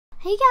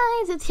Hey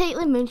guys, it's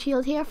Caitlin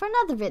Moonshield here for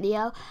another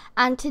video,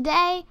 and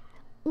today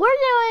we're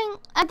doing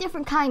a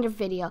different kind of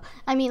video.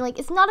 I mean, like,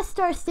 it's not a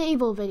Star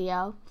Stable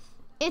video.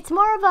 It's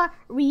more of a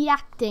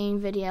reaction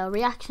video,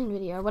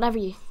 or whatever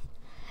you...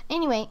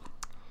 Anyway,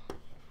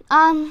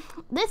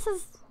 this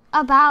is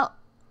about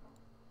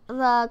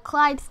the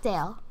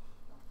Clydesdale.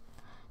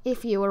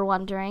 If you were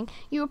wondering,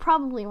 you were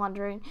probably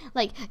wondering,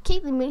 like,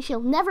 Caitlin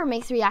Moonshield never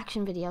makes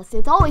reaction videos.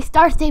 It's always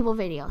Star Stable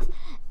videos.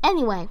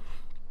 Anyway,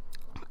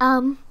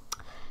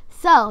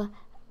 so,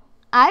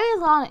 I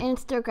was on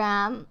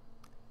Instagram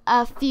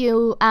a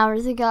few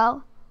hours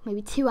ago,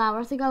 maybe 2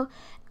 hours ago,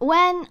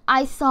 when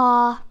I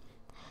saw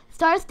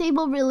Star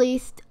Stable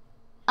released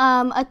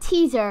a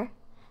teaser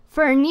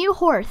for a new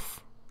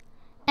horse.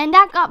 And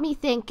that got me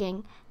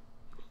thinking.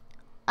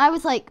 I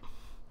was like,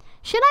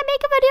 should I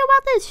make a video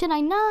about this? Should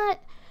I not?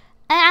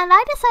 And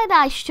I decided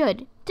I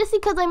should, just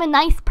because I'm a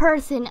nice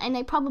person and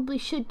I probably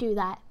should do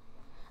that.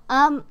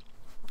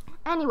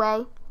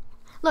 Anyway.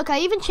 Look, I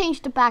even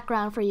changed the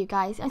background for you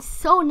guys. It's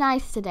so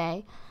nice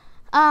today.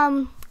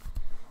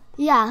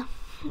 Yeah.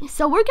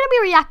 So we're going to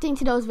be reacting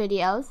to those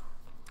videos.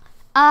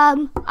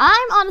 I'm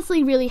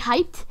honestly really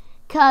hyped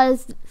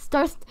because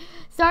Star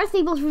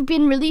Stable's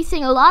been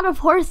releasing a lot of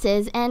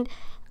horses, and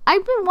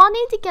I've been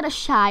wanting to get a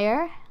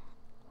Shire,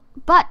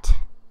 but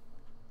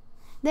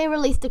they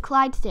released a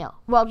Clydesdale.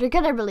 Well, they're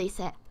going to release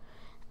it.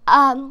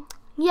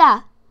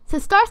 Yeah. So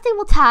Star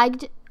Stable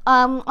tagged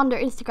on their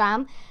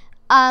Instagram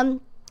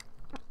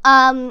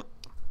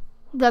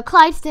the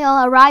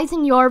Clydesdale arrives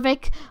in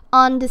Jorvik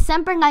on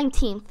December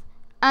 19th,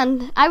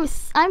 and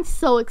I'm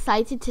so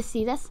excited to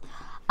see this.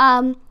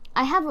 I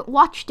haven't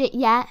watched it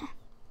yet,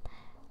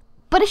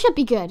 but it should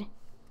be good.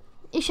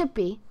 It should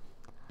be.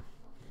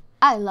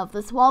 I love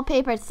this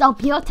wallpaper. It's so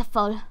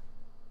beautiful.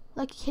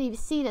 Look, you can't even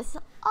see this.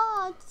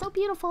 Oh, it's so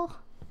beautiful.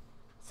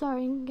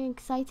 Sorry, I'm getting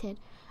excited.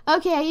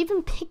 Okay, I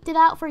even picked it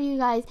out for you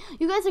guys.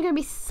 You guys are gonna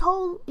be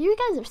you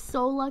guys are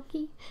so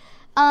lucky.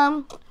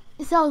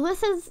 So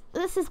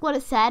this is what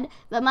it said.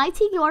 The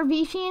mighty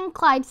Jorvikian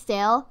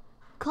Clydesdale,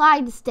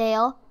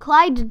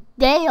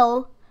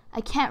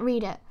 I can't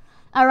read it,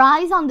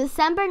 arrives on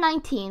December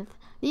 19th.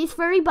 These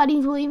furry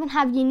buddies will even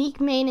have unique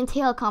mane and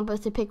tail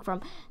combos to pick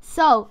from.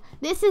 So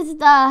this is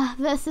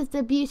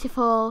the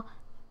beautiful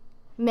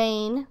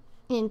mane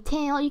and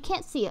tail. You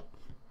can't see it.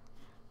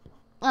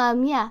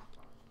 Yeah.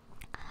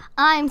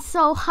 I'm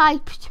so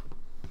hyped.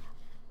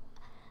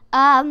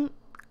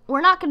 We're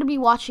not going to be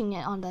watching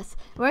it on this.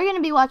 We're going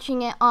to be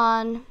watching it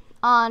on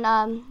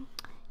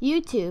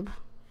YouTube.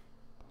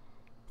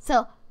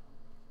 So,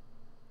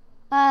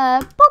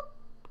 boop,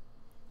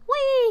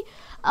 whee.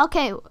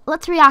 Okay,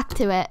 let's react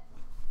to it.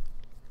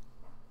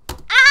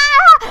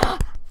 Ah!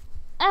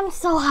 I'm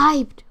so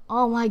hyped.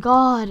 Oh my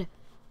god.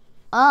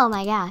 Oh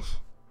my gosh.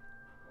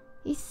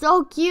 He's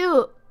so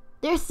cute.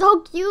 They're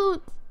so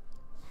cute.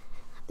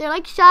 They're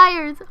like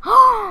Shires.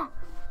 Ah,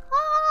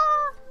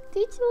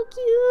 they're so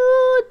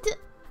cute.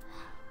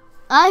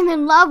 I'm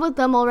in love with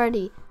them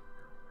already.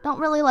 Don't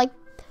really like,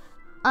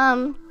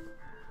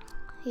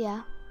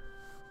 yeah.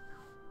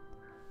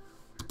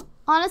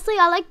 Honestly,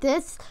 I like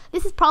this.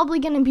 This is probably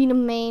going to be the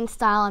main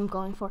style I'm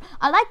going for.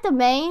 I like the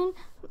mane.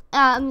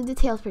 The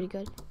tail's pretty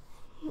good.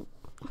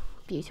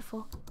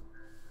 Beautiful.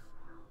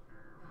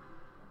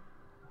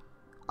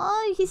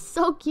 Oh, he's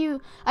so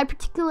cute. I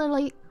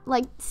particularly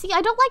see,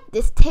 I don't like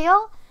this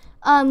tail.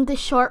 The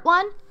short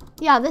one.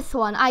 Yeah, this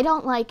one. I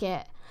don't like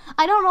it.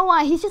 I don't know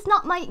why. He's just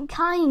not my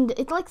kind.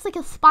 It looks like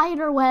a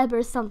spider web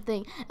or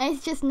something. And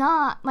it's just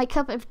not my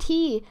cup of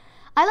tea.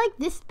 I like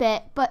this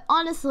bit, but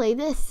honestly,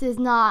 this is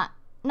not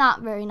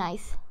very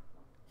nice.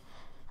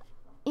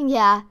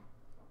 Yeah.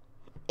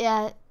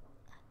 Yeah.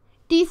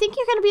 Do you think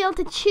you're going to be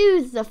able to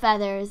choose the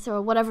feathers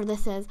or whatever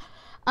this is?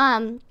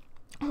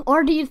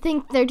 Or do you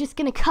think they're just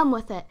going to come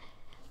with it?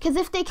 Because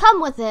if they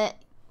come with it,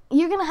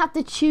 you're going to have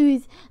to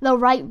choose the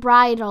right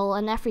bridle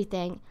and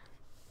everything.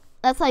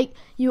 That's like,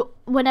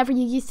 whenever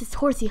you use this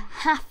horse, you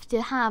have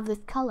to have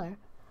this color.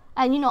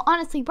 And, you know,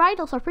 honestly,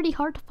 bridles are pretty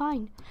hard to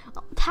find.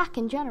 Tack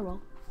in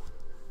general.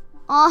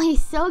 Oh,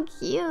 he's so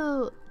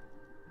cute.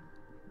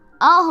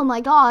 Oh my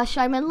gosh,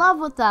 I'm in love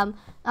with them.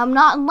 I'm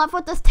not in love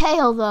with this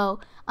tail, though.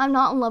 I'm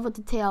not in love with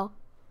the tail.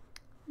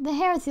 The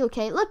hair is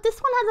okay. Look,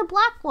 this one has a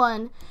black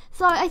one.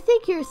 So I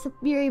think you're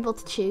able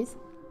to choose.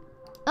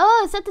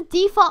 Oh, is that the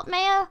default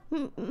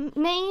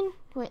mane?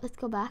 Wait, let's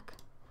go back.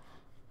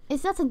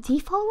 Is that the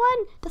default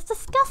one? That's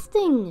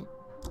disgusting.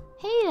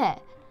 Hate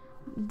it.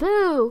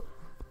 Boo.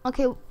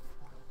 Okay.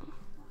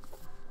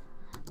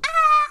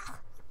 Ah!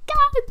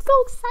 God, I'm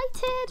so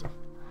excited.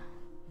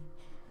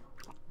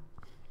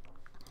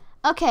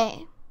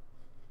 Okay.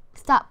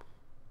 Stop.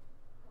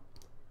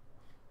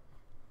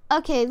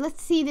 Okay,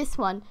 let's see this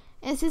one.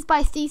 Is this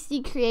by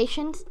CC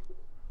Creations?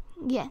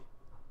 Yeah.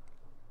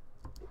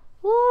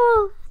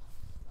 Woo.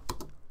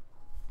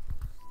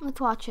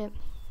 Let's watch it.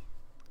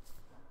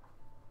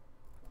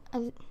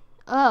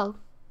 Oh.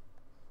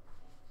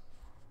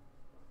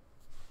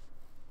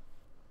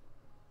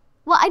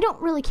 Well, I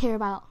don't really care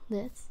about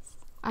this.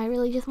 I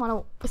really just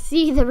want to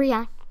see the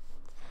react.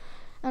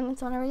 and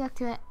it's when I react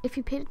to it. If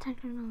you paid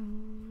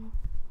attention,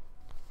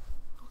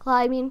 well,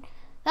 I mean,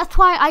 that's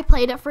why I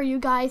played it for you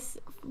guys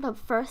the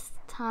first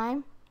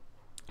time.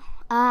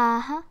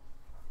 I'm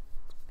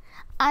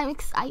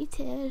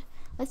excited.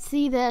 Let's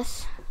see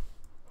this.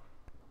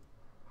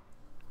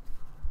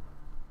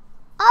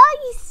 Oh,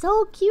 he's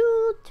so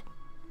cute.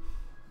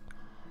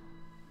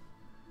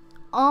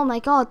 Oh my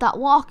god, that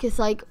walk is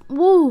like,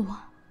 woo.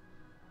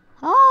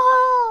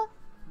 Oh.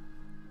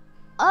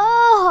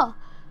 Oh.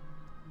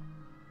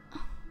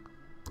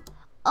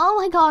 Oh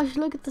my gosh,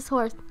 look at this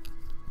horse.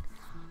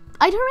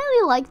 I don't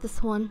really like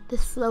this one,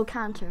 this slow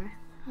canter.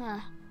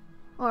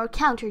 Or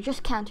counter,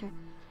 just counter.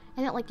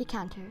 I don't like the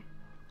counter.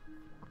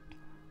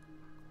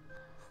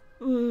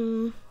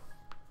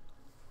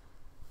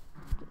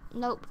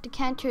 Nope, the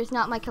canter is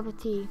not my cup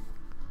of tea.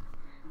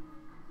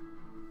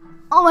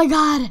 Oh my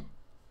god.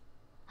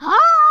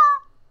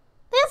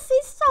 This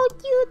is so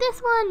cute,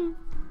 this one.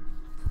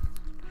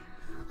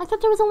 I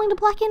thought there was only the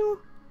black and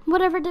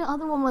whatever the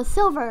other one was,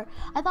 silver.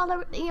 I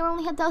thought you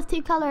only had those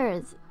two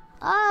colors.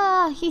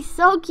 He's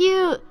so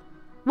cute.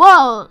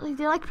 Whoa,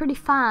 they're like pretty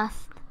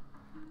fast.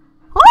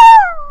 Woo!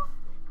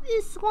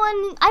 This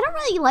one, I don't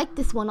really like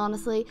this one,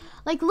 honestly.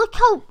 Like, look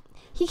how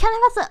he kind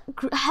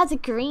of has a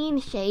green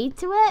shade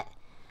to it.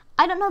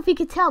 I don't know if you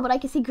could tell, but I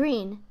can see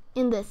green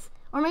in this.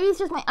 Or maybe it's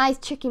just my eyes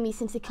tricking me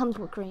since it comes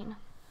with green.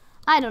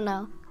 I don't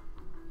know.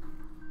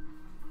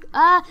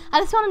 I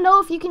just want to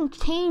know if you can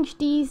change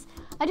these.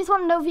 I just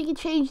want to know if you can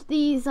change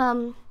these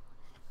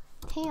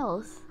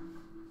tails.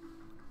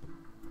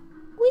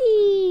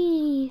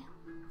 Whee!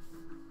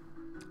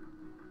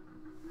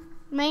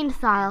 Main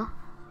style.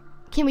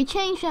 Can we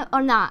change it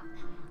or not?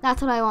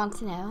 That's what I want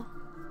to know.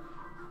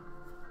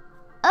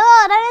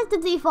 Oh, that is the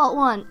default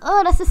one.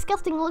 Oh, that's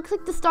disgusting. It looks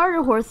like the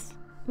starter horse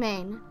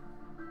mane.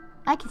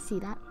 I can see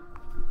that.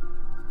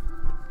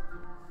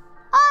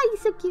 Oh,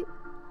 he's so cute.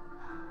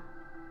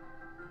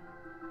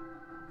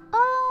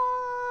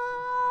 Oh,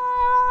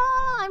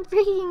 I'm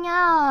freaking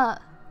out.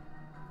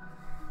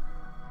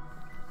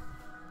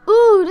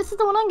 Ooh, this is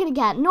the one I'm gonna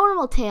get.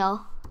 Normal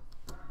tail.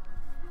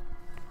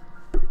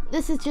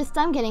 This is just,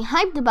 I'm getting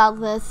hyped about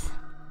this.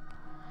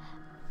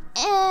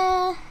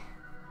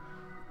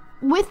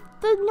 With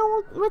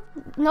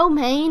no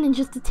mane and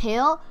just a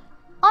tail,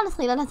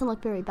 honestly, that doesn't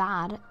look very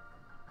bad.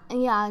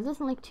 And yeah, it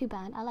doesn't look too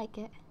bad. I like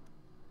it.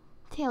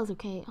 Tail's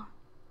okay.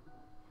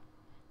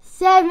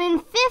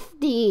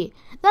 $7.50.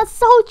 That's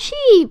so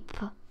cheap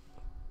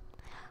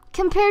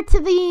compared to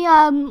the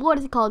what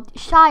is it called?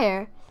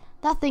 Shire.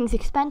 That thing's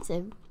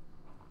expensive.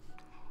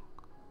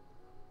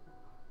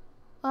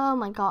 Oh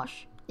my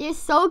gosh, you're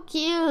so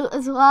cute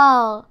as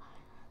well.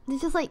 They're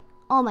just like,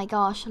 oh my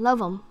gosh, I love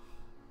them.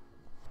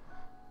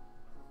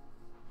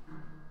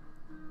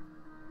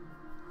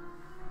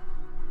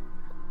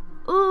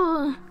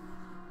 Ooh.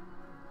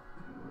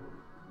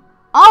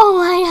 Oh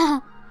my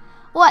god.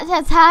 What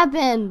has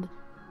happened?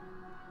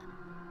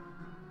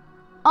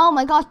 Oh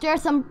my gosh, there are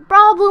some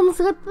problems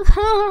with the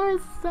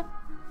horse.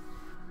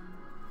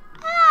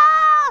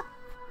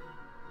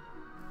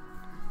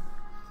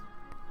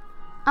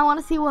 I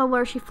want to see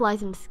where she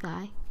flies in the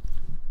sky.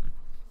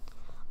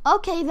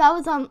 Okay, that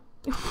was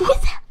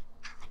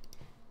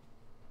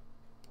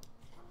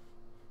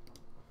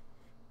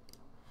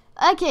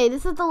Okay,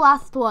 this is the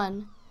last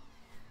one.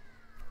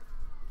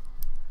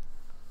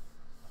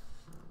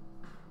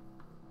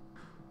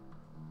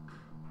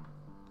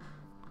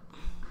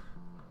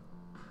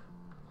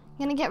 I'm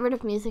gonna get rid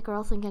of music or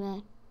else I'm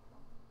gonna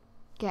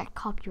get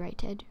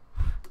copyrighted.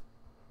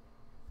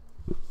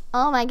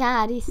 Oh my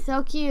god, he's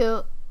so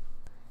cute.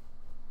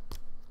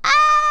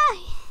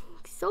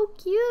 So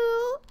cute.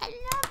 I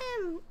love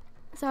him.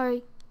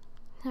 Sorry,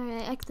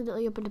 I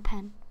accidentally opened a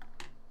pen.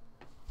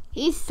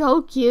 He's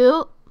so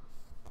cute.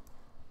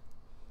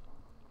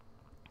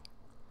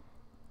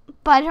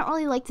 But I don't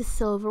really like the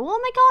silver. Oh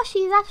my gosh,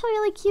 he's actually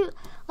really cute.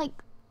 Like,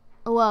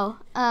 whoa,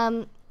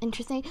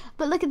 interesting.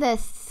 But look at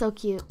this, so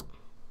cute.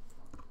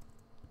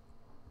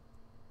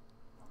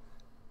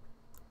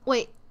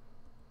 Wait.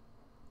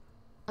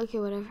 Okay,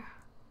 whatever.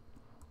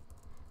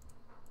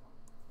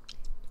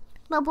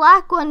 The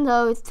black one,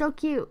 though, is so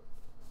cute.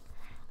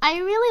 I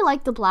really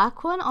like the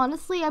black one.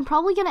 Honestly, I'm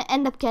probably going to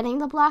end up getting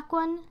the black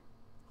one.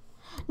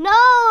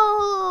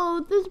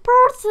 No! There's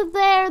birds in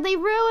there. They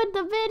ruined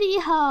the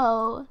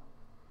video.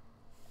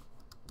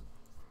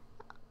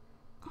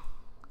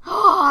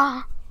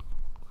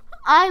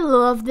 I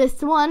love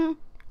this one.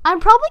 I'm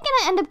probably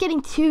going to end up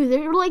getting two.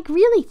 They're, like,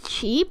 really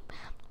cheap.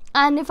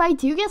 And if I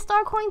do get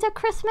star coins at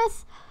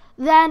Christmas,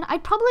 then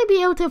I'd probably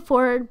be able to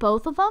afford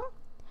both of them.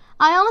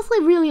 I honestly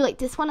really like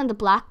this one and the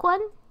black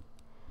one.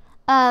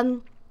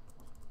 I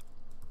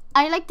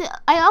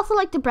also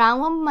like the brown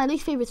one. My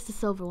least favorite is the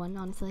silver one,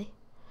 honestly.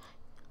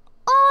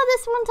 Oh,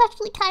 this one's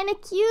actually kind of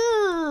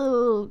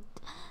cute.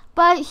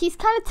 But he's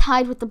kind of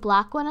tied with the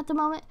black one at the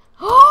moment.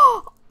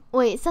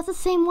 Wait, is that the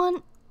same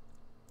one?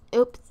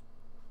 Oops.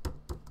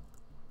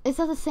 Is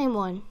that the same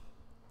one?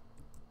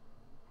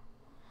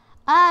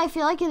 I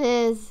feel like it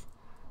is.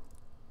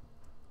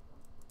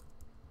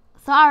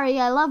 Sorry,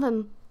 I love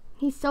him.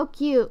 He's so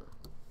cute.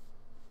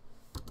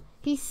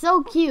 He's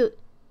so cute.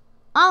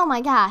 Oh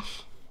my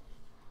gosh.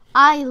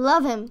 I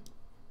love him.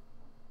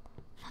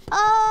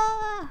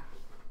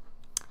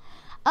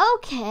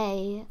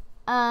 Okay.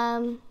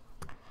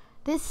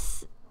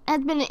 This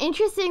has been an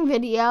interesting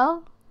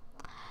video.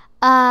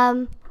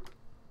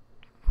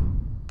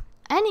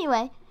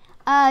 Anyway,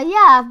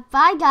 yeah,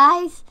 bye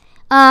guys.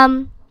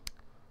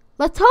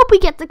 Let's hope we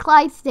get to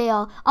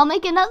Clydesdale. I'll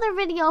make another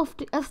video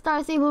if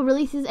Star Stable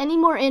releases any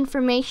more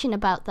information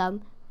about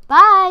them.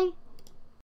 Bye!